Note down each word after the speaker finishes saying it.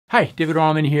Hi, David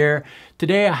Wallimann here.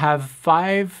 Today I have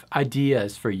 5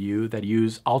 ideas for you that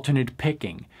use alternate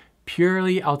picking.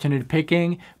 Purely alternate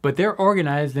picking, but they're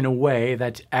organized in a way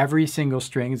that every single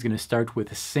string is going to start with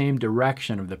the same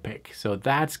direction of the pick. So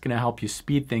that's going to help you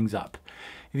speed things up.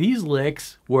 These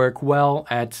licks work well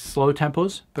at slow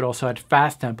tempos, but also at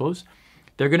fast tempos.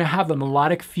 They're going to have a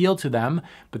melodic feel to them,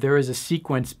 but there is a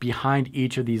sequence behind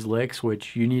each of these licks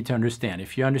which you need to understand.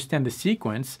 If you understand the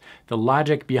sequence, the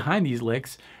logic behind these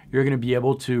licks, you're going to be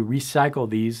able to recycle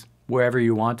these wherever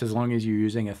you want as long as you're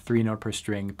using a 3-note per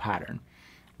string pattern.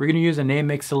 We're going to use an A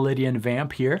Mixolydian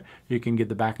vamp here. You can get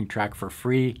the backing track for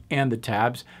free and the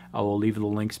tabs. I will leave the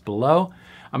links below.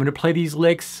 I'm going to play these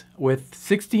licks with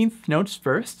 16th notes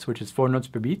first, which is 4 notes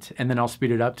per beat, and then I'll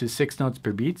speed it up to 6 notes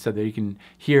per beat so that you can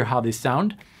hear how they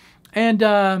sound. And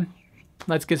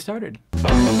let's get started.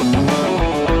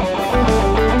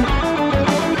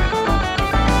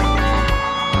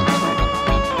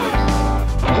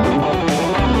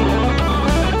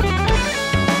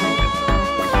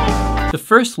 The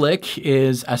first lick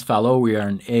is as follows. We are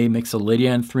an A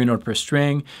Mixolydian, 3-note per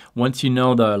string. Once you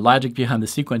know the logic behind the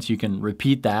sequence, you can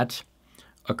repeat that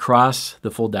across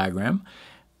the full diagram.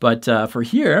 But for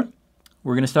here,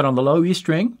 we're going to start on the low E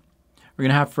string. We're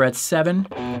going to have frets 7,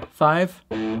 5,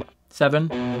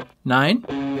 7,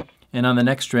 9. And on the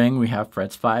next string, we have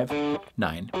frets 5,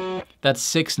 9. That's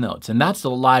 6 notes, and that's the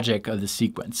logic of the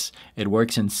sequence. It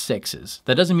works in 6s.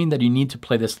 That doesn't mean that you need to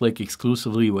play this lick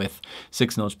exclusively with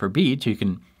 6 notes per beat. You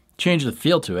can change the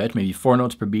feel to it, maybe 4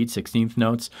 notes per beat, 16th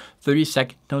notes,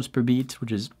 32nd notes per beat,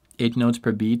 which is 8 notes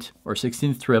per beat, or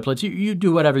 16th triplets. You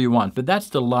do whatever you want, but that's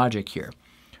the logic here.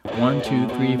 1, 2,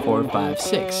 3, 4, 5,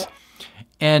 6.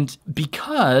 And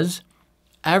because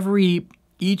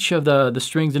each of the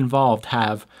strings involved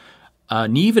have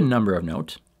an even number of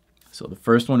notes, so the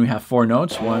first one we have 4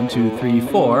 notes, 1, 2, 3,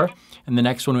 4, and the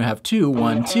next one we have 2,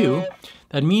 1, 2.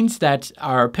 That means that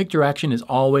our pick direction is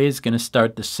always going to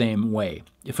start the same way.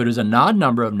 If it is an odd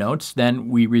number of notes, then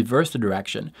we reverse the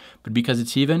direction. But because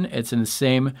it's even, it's in the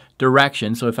same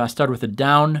direction. So if I start with a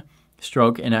down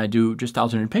stroke and I do just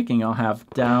alternate picking, I'll have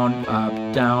down, up,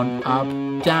 down,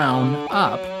 up, down,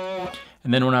 up.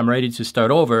 And then when I'm ready to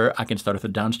start over, I can start with a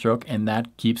downstroke, and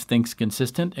that keeps things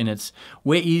consistent, and it's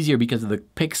way easier because of the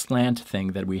pick slant thing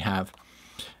that we have.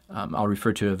 I'll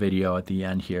refer to a video at the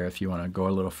end here if you want to go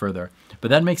a little further. But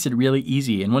that makes it really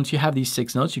easy, and once you have these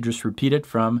 6 notes, you just repeat it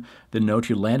from the note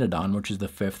you landed on, which is the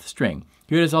 5th string.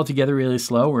 Here it is all together really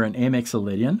slow. We're in A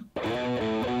Mixolydian.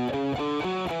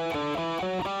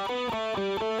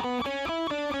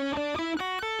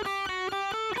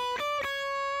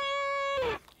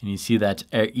 And you see that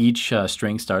each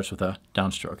string starts with a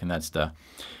downstroke, and that's the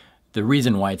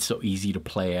reason why it's so easy to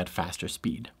play at faster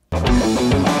speed.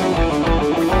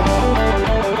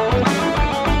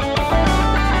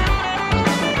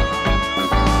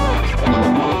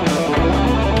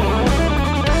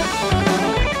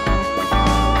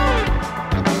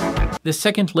 The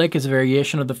second lick is a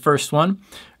variation of the first one.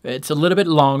 It's a little bit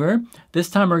longer.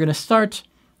 This time we're going to start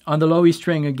on the low E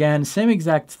string again, same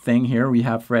exact thing here. We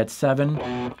have fret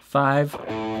 7,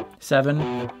 5,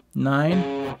 7,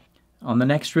 9. On the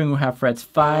next string we have frets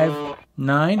 5,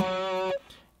 9,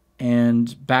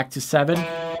 and back to 7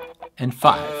 and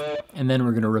 5. And then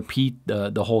we're going to repeat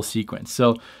the whole sequence.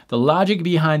 So the logic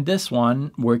behind this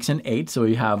one works in 8. So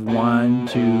we have 1,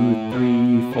 2,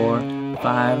 3, 4,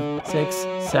 5, 6,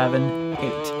 7,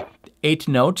 8. 8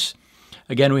 notes.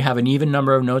 Again, we have an even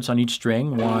number of notes on each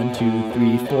string, 1, 2,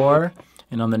 3, 4,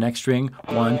 and on the next string,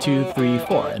 1, 2, 3,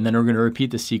 4. And then we're going to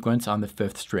repeat the sequence on the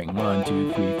 5th string, 1,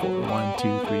 2, 3, 4, 1,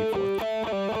 2, 3, 4.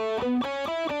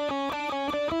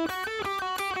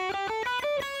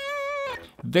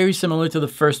 Very similar to the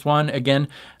first one. Again,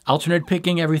 alternate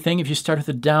picking everything. If you start with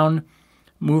a down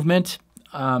movement,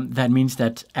 that means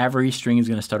that every string is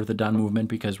going to start with a down movement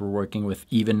because we're working with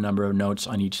even number of notes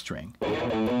on each string.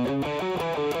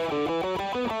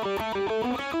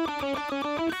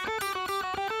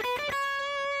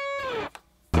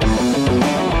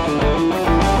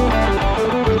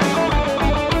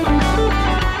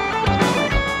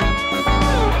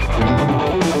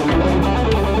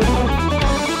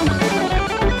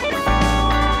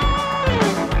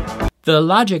 The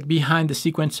logic behind the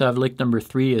sequence of lick number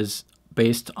 3 is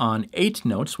based on 8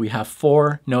 notes. We have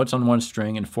 4 notes on one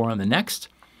string and 4 on the next.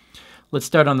 Let's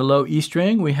start on the low E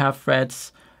string. We have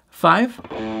frets 5,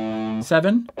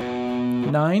 7,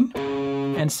 9,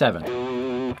 and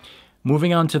 7.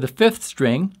 Moving on to the 5th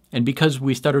string, and because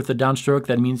we start with a downstroke,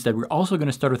 that means that we're also going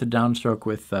to start with a downstroke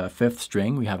with the 5th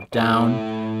string. We have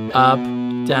down, up,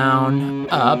 and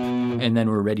then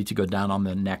we're ready to go down on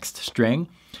the next string.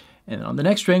 And on the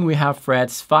next string, we have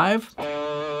frets 5,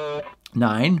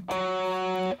 9,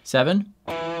 7,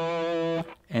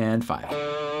 and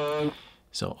 5.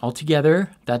 So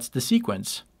altogether, that's the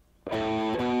sequence.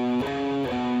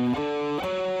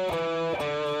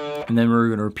 And then we're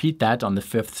going to repeat that on the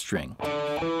 5th string.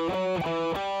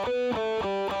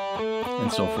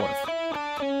 And so forth.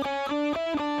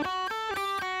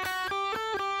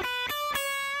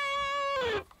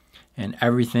 And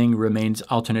everything remains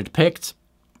alternate picked.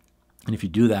 And if you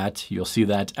do that, you'll see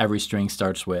that every string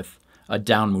starts with a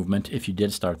down movement if you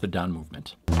did start the down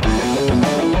movement.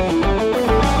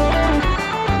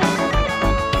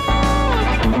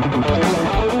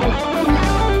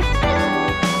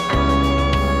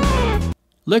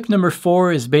 Lick number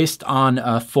 4 is based on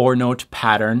a 4-note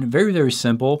pattern. Very, very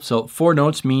simple. So 4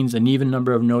 notes means an even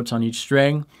number of notes on each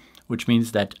string, which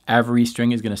means that every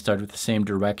string is going to start with the same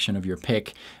direction of your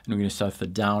pick. And we're going to start with the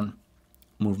down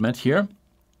movement here.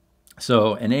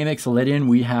 So in A Mixolydian,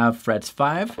 we have frets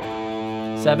 5,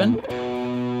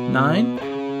 7, 9,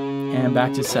 and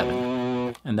back to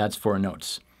 7. And that's 4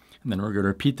 notes. And then we're going to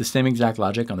repeat the same exact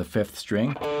logic on the 5th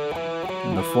string,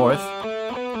 and the 4th,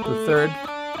 the 3rd,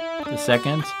 the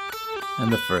 2nd,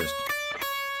 and the 1st.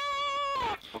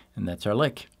 And that's our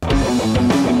lick.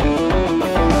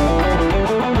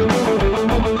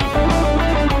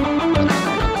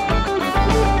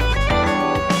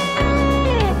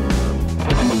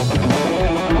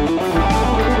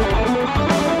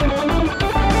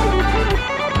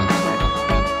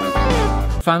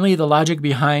 Finally, the logic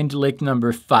behind lick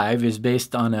number 5 is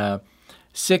based on a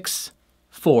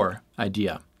 6-4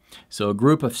 idea. So a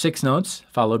group of 6 notes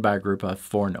followed by a group of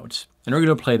 4 notes. And we're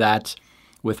going to play that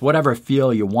with whatever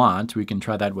feel you want. We can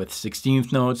try that with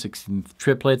 16th notes, 16th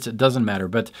triplets, it doesn't matter.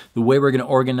 But the way we're going to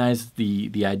organize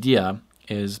the idea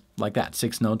is like that,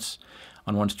 6 notes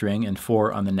on one string and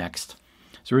 4 on the next.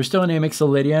 So we're still in A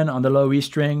Mixolydian. On the low E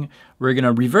string, we're going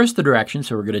to reverse the direction.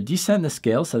 So we're going to descend the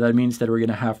scale. So that means that we're going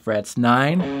to have frets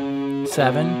 9,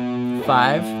 7,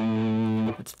 5.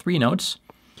 That's 3 notes.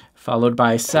 Followed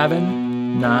by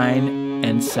 7, 9,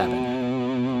 and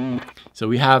 7. So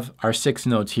we have our 6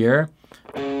 notes here.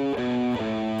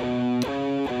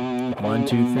 1,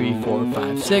 2, 3, 4,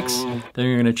 5, 6. Then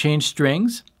you're going to change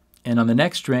strings. And on the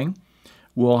next string,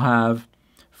 we'll have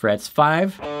frets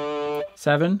 5,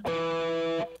 7,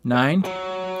 9,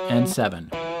 and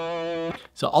 7.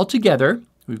 So altogether,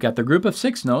 we've got the group of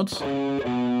 6 notes and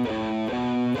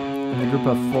the group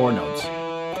of 4 notes.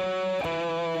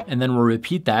 And then we'll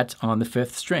repeat that on the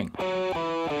 5th string.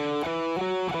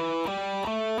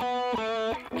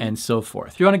 And so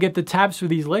forth. If you want to get the tabs for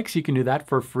these licks, you can do that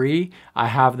for free. I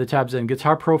have the tabs in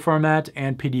Guitar Pro format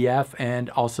and PDF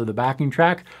and also the backing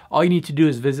track. All you need to do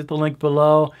is visit the link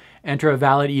below, enter a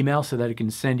valid email so that it can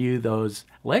send you those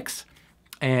licks.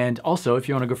 And also, if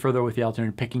you want to go further with the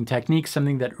alternate picking technique,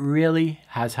 something that really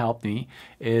has helped me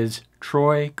is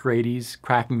Troy Grady's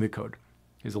Cracking the Code.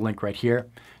 There's a link right here.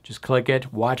 Just click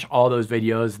it, watch all those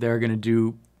videos. They're going to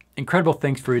do incredible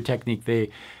things for your technique.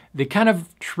 They kind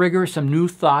of trigger some new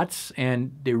thoughts,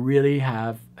 and they really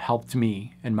have helped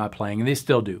me in my playing, and they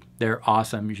still do. They're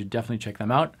awesome. You should definitely check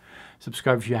them out.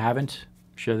 Subscribe if you haven't.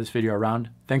 Share this video around.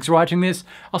 Thanks for watching this.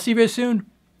 I'll see you very soon.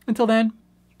 Until then,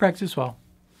 practice well.